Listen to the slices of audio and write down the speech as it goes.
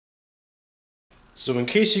So in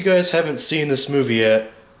case you guys haven't seen this movie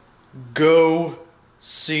yet, go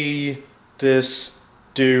see this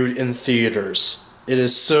dude in theaters. It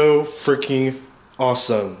is so freaking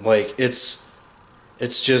awesome. Like, it's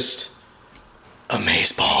just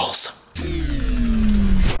amazeballs.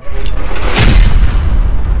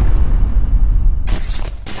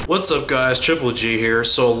 What's up guys, Triple G here.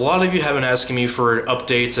 So a lot of you have been asking me for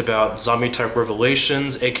updates about Zombie Type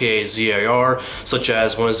Revelations, aka ZAR, such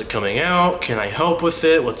as when is it coming out, can I help with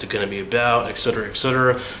it, what's it going to be about, etc,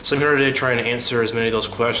 etc. So I'm here today trying to answer as many of those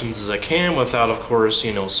questions as I can without, of course,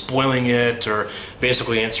 spoiling it or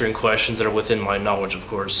basically answering questions that are within my knowledge, of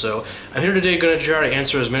course. So I'm here today going to try to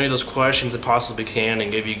answer as many of those questions as I possibly can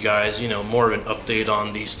and give you guys, more of an update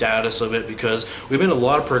on the status of it, because we've made a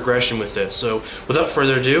lot of progression with it. So without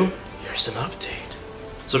further ado, here's an update.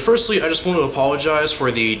 So firstly, I just want to apologize for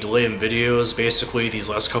the delay in videos. Basically, these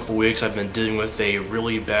last couple weeks I've been dealing with a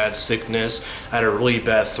really bad sickness. I had a really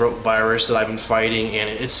bad throat virus that I've been fighting, and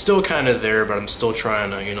it's still kind of there, but I'm still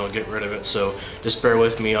trying to, get rid of it. So just bear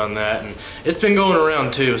with me on that. And it's been going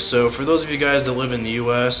around too. So for those of you guys that live in the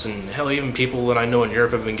US, and hell, even people that I know in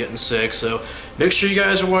Europe have been getting sick, so make sure you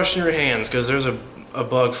guys are washing your hands, because there's a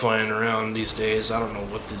bug flying around these days. I don't know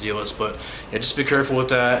what the deal is, but yeah, just be careful with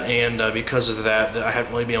that. And because of that, I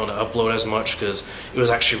haven't really been able to upload as much because it was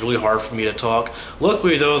actually really hard for me to talk.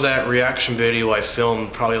 Luckily though, that reaction video I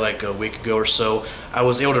filmed probably like a week ago or so, I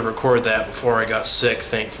was able to record that before I got sick,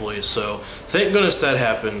 thankfully. So thank goodness that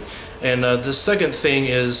happened. And the second thing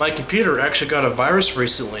is my computer actually got a virus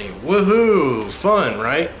recently. Woohoo! Fun,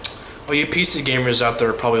 right? Well, you PC gamers out there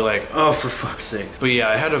are probably like, oh, for fuck's sake. But yeah,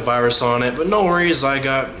 I had a virus on it, but no worries,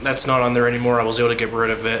 that's not on there anymore. I was able to get rid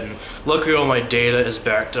of it, and luckily all my data is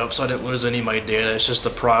backed up, so I didn't lose any of my data. It's just the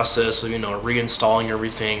process of, reinstalling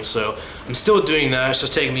everything. So I'm still doing that. It's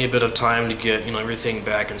just taking me a bit of time to get, everything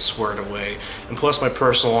back and squared away. And plus my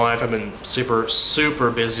personal life, I've been super, super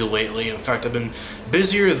busy lately. In fact, I've been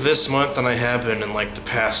busier this month than I have been in like the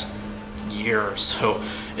past year. So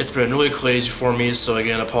it's been really crazy for me, so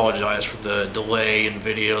again, apologize for the delay in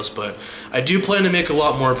videos, but I do plan to make a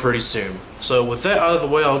lot more pretty soon. So with that out of the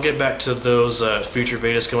way, I'll get back to those future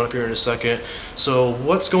videos coming up here in a second. So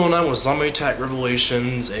what's going on with Zombie Type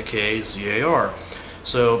Revelations, aka ZAR?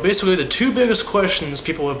 So basically the two biggest questions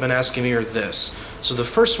people have been asking me are this. So the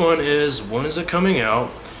first one is, when is it coming out?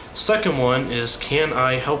 Second one is, can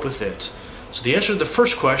I help with it? So the answer to the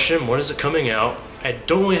first question, when is it coming out? I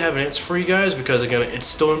don't really have an answer for you guys because, again, it's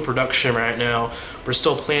still in production right now. We're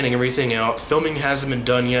still planning everything out. Filming hasn't been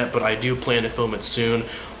done yet, but I do plan to film it soon.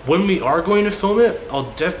 When we are going to film it,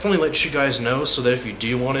 I'll definitely let you guys know, so that if you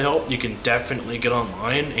do want to help, you can definitely get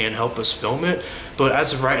online and help us film it. But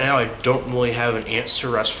as of right now, I don't really have an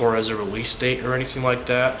answer as far as a release date or anything like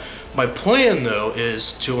that. My plan, though,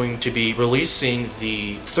 is going to be releasing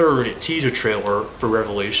the third teaser trailer for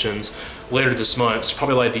Revelations later this month. So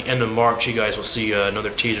probably like the end of March, you guys will see another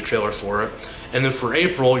teaser trailer for it. And then for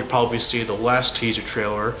April, you'll probably see the last teaser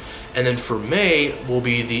trailer. And then for May will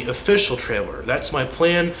be the official trailer. That's my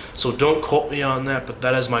plan, so don't quote me on that, but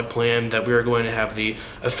that is my plan, that we are going to have the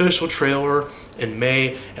official trailer in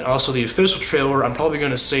May, and also the official trailer I'm probably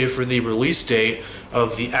going to save for the release date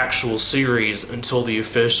of the actual series until the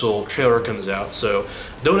official trailer comes out. So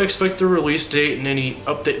don't expect the release date in any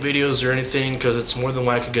update videos or anything, because it's more than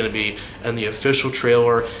likely going to be in the official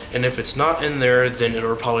trailer, and if it's not in there, then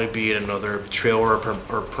it'll probably be in another trailer or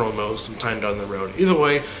promo sometime down the road. Either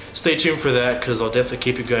way, stay tuned for that, because I'll definitely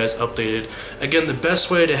keep you guys updated. Again, the best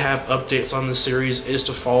way to have updates on this series is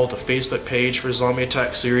to follow the Facebook page for Zombie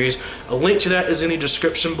Attack series. A link to that is in the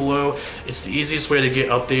description below. It's the easiest way to get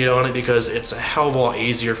updated on it, because it's a hell of a lot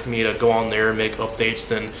easier for me to go on there and make updates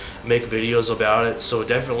than make videos about it. So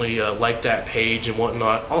definitely like that page and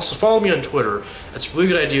whatnot. Also follow me on Twitter. That's a really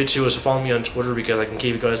good idea too, is to follow me on Twitter, because I can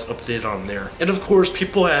keep you guys updated on there. And of course,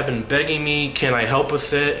 people have been begging me, can I help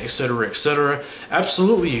with it, etc, etc.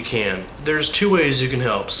 Absolutely you can. There's two ways you can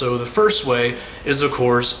help. So the first way is, of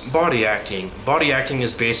course, body acting. Body acting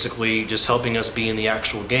is basically just helping us be in the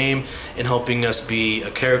actual game and helping us be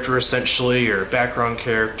a character essentially, or a background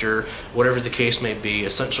character, whatever the case may be.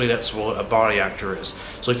 Essentially that's what a body actor is.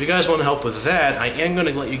 So if you guys want to help with that, I am going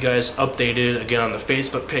to let you guys updated again on the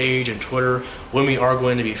Facebook page and Twitter when we are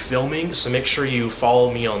going to be filming, so make sure you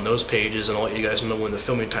follow me on those pages and I'll let you guys know when the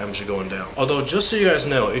filming times are going down. Although, just so you guys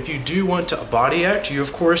know, if you do want to body act, you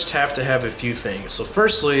of course have to have a few things. So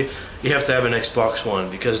firstly, you have to have an Xbox One,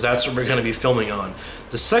 because that's what we're going to be filming on.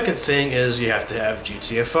 The second thing is you have to have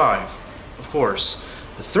GTA 5, of course.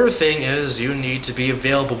 The third thing is you need to be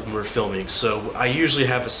available when we're filming. So I usually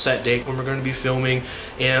have a set date when we're going to be filming,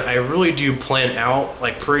 and I really do plan out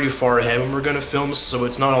like pretty far ahead when we're going to film, so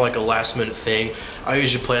it's not like a last minute thing. I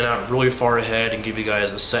usually plan out really far ahead and give you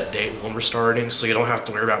guys a set date when we're starting, so you don't have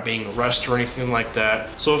to worry about being rushed or anything like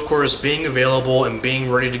that. So of course, being available and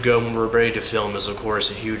being ready to go when we're ready to film is of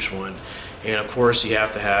course a huge one. And of course you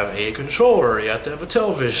have to have a controller, you have to have a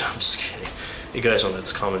television. I'm just kidding. You guys know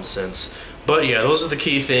that's common sense. But yeah, those are the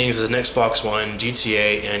key things: is an Xbox One,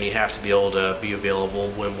 GTA, and you have to be able to be available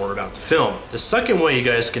when we're about to film. The second way you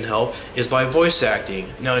guys can help is by voice acting.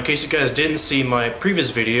 Now, in case you guys didn't see my previous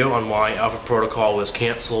video on why Alpha Protocol was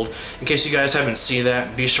canceled, in case you guys haven't seen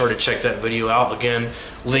that, be sure to check that video out. Again,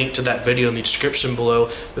 link to that video in the description below.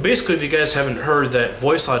 But basically, if you guys haven't heard, that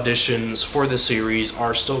voice auditions for the series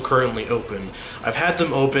are still currently open. I've had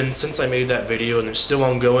them open since I made that video, and they're still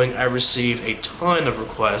ongoing. I received a ton of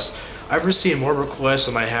requests. I've received more requests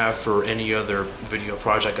than I have for any other video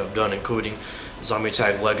project I've done, including Zombie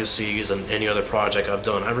Tag Legacies and any other project I've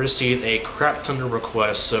done. I've received a crap ton of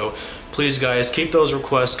requests, so please guys, keep those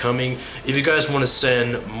requests coming. If you guys want to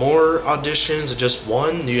send more auditions, just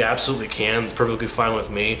one, you absolutely can. It's perfectly fine with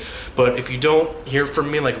me. But if you don't hear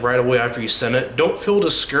from me like right away after you send it, don't feel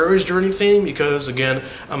discouraged or anything, because again,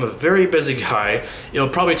 I'm a very busy guy. It'll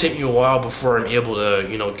probably take me a while before I'm able to,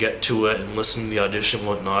 you know, get to it and listen to the audition and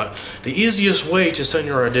whatnot. The easiest way to send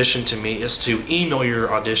your audition to me is to email your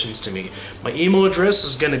auditions to me. My email address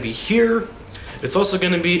is going to be here. It's also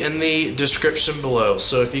going to be in the description below.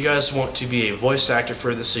 So if you guys want to be a voice actor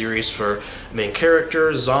for the series, for main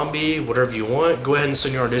character, zombie, whatever you want, go ahead and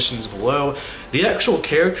send your auditions below. The actual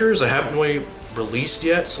characters I haven't really released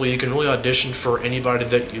yet, so you can really audition for anybody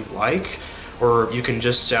that you like, or you can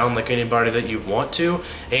just sound like anybody that you want to,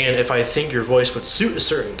 and if I think your voice would suit a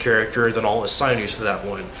certain character, then I'll assign you to that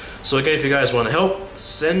one. So again, if you guys want to help,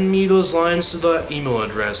 send me those lines to the email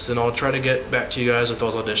address, and I'll try to get back to you guys with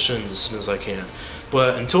those auditions as soon as I can.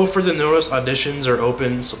 But until further notice, auditions are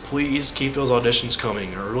open, so please keep those auditions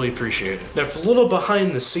coming. I really appreciate it. Now, for a little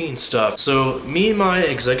behind the scenes stuff, so me and my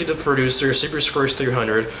executive producer, Super Squares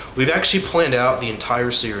 300, we've actually planned out the entire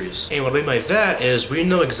series. And what I mean by that is we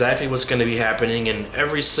know exactly what's going to be happening in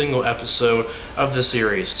every single episode of the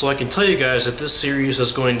series. So I can tell you guys that this series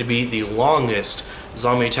is going to be the longest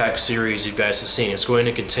Zombie Attack series you guys have seen. It's going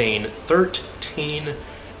to contain 13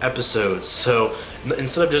 episodes. So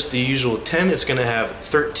instead of just the usual 10, it's going to have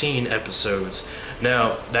 13 episodes.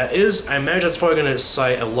 Now, that is, I imagine it's probably going to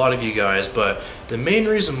excite a lot of you guys, but the main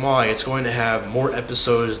reason why it's going to have more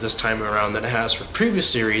episodes this time around than it has for the previous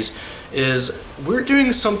series is we're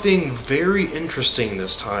doing something very interesting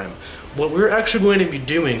this time. What we're actually going to be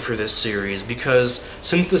doing for this series, because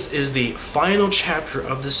since this is the final chapter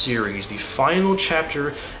of the series, the final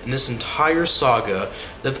chapter in this entire saga,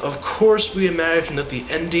 that of course we imagine that the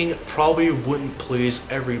ending probably wouldn't please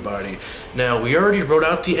everybody. Now, we already wrote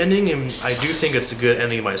out the ending, and I do think it's a good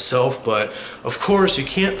ending myself, but of course you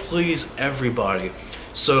can't please everybody.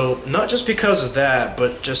 So, not just because of that,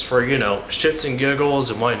 but just for, you know, shits and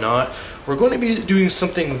giggles and whatnot, we're going to be doing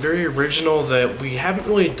something very original that we haven't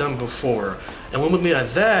really done before. And what we mean by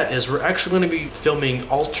that is we're actually going to be filming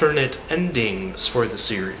alternate endings for the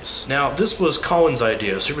series. Now, this was Colin's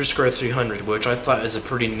idea, Super Square 300, which I thought is a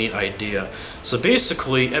pretty neat idea. So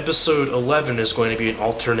basically, episode 11 is going to be an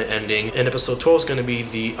alternate ending, and episode 12 is going to be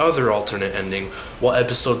the other alternate ending, while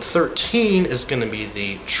episode 13 is going to be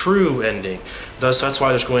the true ending. Thus, that's why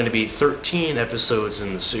there's going to be 13 episodes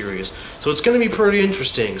in the series. So it's going to be pretty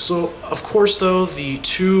interesting. So, of course, though, the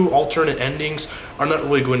two alternate endings are not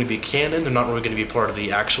really going to be canon. They're not really going to be part of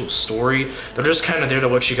the actual story. They're just kind of there to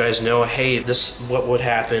let you guys know, hey, this is what would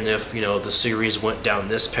happen if, you know, the series went down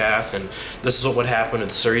this path, and this is what would happen if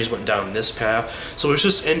the series went down this path. So it's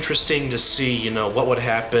just interesting to see, you know, what would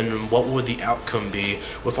happen and what would the outcome be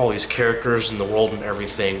with all these characters in the world and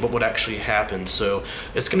everything, what would actually happen. So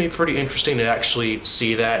it's going to be pretty interesting to actually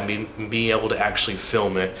see that and be able to actually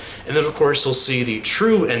film it. And then, of course, you'll see the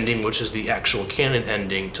true ending, which is the actual canon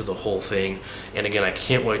ending to the whole thing. And again, I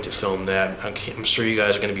can't wait to film that. I'm sure you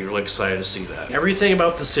guys are going to be really excited to see that. Everything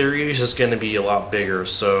about the series is going to be a lot bigger.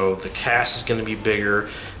 So the cast is going to be bigger.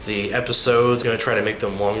 The episodes, going to try to make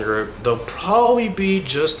them longer. They'll probably be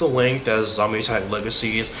just the length as Zombie Attack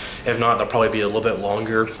Legacies. If not, they'll probably be a little bit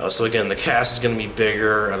longer. So again, the cast is going to be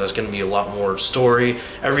bigger. There's going to be a lot more story.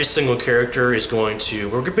 Every single character is going to,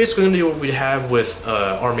 we're basically going to do what we have with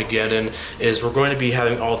Armageddon, is we're going to be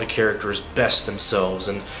having all the characters best themselves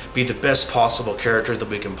and be the best possible character that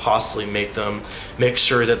we can possibly make them. Make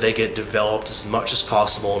sure that they get developed as much as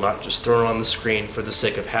possible, not just thrown on the screen for the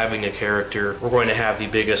sake of having a character. We're going to have the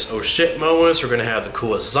biggest biggest oh shit moments, we're gonna have the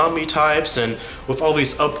coolest zombie types, and with all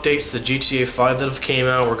these updates to GTA 5 that have came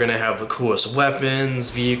out, we're gonna have the coolest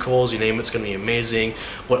weapons, vehicles, you name it, it's gonna be amazing.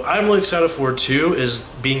 What I'm really excited for too is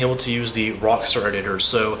being able to use the Rockstar editor,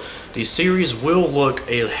 so the series will look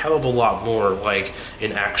a hell of a lot more like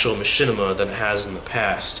an actual machinima than it has in the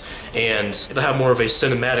past, and it'll have more of a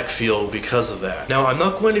cinematic feel because of that. Now, I'm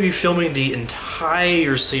not going to be filming the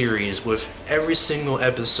entire series with every single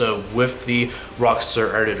episode with the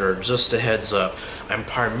Rockstar editor, just a heads up. I'm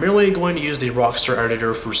primarily going to use the Rockstar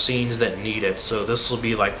editor for scenes that need it, so this will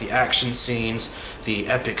be like the action scenes, the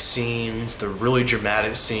epic scenes, the really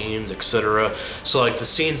dramatic scenes, etc. So like the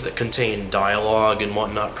scenes that contain dialogue and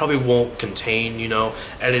whatnot probably won't contain, you know,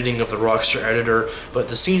 editing of the Rockstar editor, but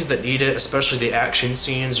the scenes that need it, especially the action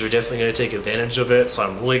scenes, are definitely going to take advantage of it, so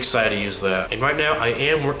I'm really excited to use that. And right now I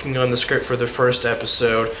am working on the script for the first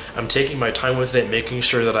episode. I'm taking my time with it, making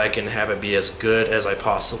sure that I can have it be as good as I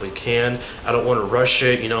possibly can. I don't want to rush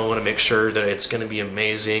it, you know, I want to make sure that it's going to be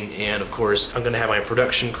amazing, and of course I'm going to have my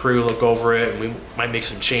production crew look over it, and we might make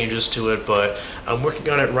some changes to it, but I'm working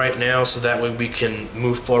on it right now so that way we can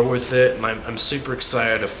move forward with it, and I'm super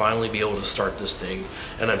excited to finally be able to start this thing,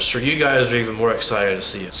 and I'm sure you guys are even more excited to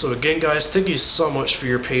see it. So again guys, thank you so much for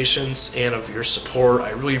your patience and of your support.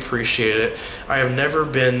 I really appreciate it. I have never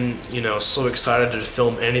been, you know, so excited to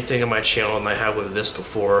film anything on my channel than I have with this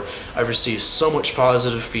before. I've received so much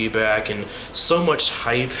positive feedback, and so much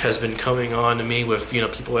hype has been coming on to me with, you know,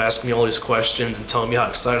 people asking me all these questions and telling me how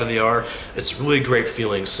excited they are. It's really great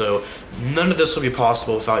feeling. So none of this would be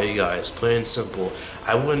possible without you guys, plain and simple.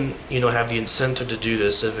 I wouldn't, you know, have the incentive to do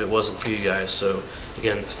this if it wasn't for you guys. So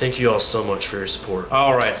again, thank you all so much for your support.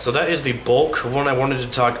 Alright, so that is the bulk of what I wanted to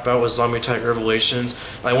talk about with Zombie Attack Revelations.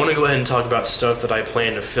 I want to go ahead and talk about stuff that I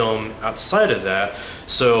plan to film outside of that.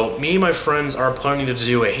 So me and my friends are planning to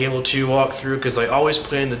do a Halo 2 walkthrough, because I always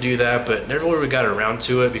planned to do that, but never really got around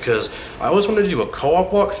to it because I always wanted to do a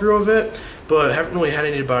co-op walkthrough of it, but haven't really had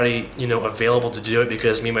anybody, you know, available to do it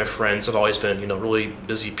because me and my friends have always been, you know, really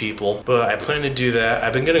busy people. But I plan to do that.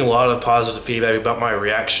 I've been getting a lot of positive feedback about my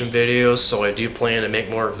reaction videos, so I do plan to make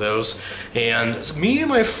more of those. And me and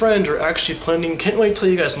my friend are actually planning, can't really tell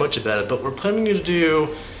you guys much about it, but we're planning to do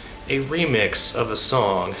a remix of a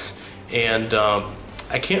song. And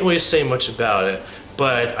I can't really say much about it,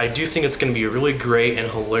 but I do think it's going to be a really great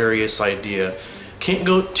and hilarious idea. Can't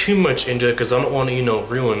go too much into it because I don't want to, you know,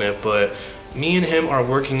 ruin it, but me and him are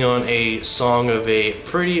working on a song of a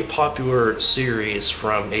pretty popular series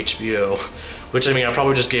from HBO, which, I mean, I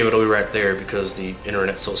probably just gave it away right there because the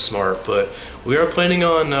internet's so smart, but we are planning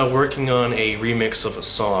on working on a remix of a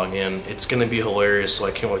song, and it's going to be hilarious, so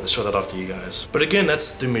I can't wait to show that off to you guys. But again,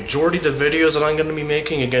 that's the majority of the videos that I'm going to be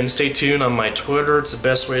making. Again, stay tuned on my Twitter. It's the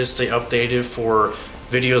best way to stay updated for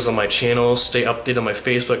videos on my channel. Stay updated on my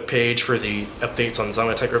Facebook page for the updates on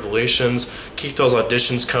Zombie Attack Revelations. Keep those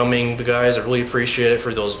auditions coming, guys. I really appreciate it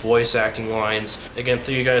for those voice acting lines. Again,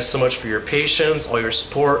 thank you guys so much for your patience, all your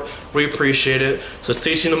support. Really appreciate it. So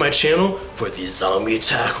stay tuned on my channel for the Zombie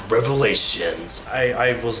Attack Revelations.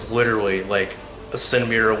 I was literally like a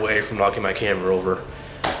centimeter away from knocking my camera over.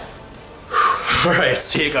 Alright,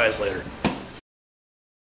 see you guys later.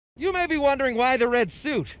 You may be wondering why the red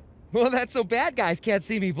suit. Well, that's so bad guys can't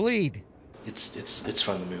see me bleed. It's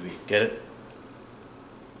from the movie. Get it?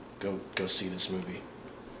 Go see this movie.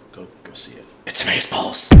 Go see it. It's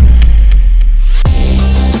Amazeballs.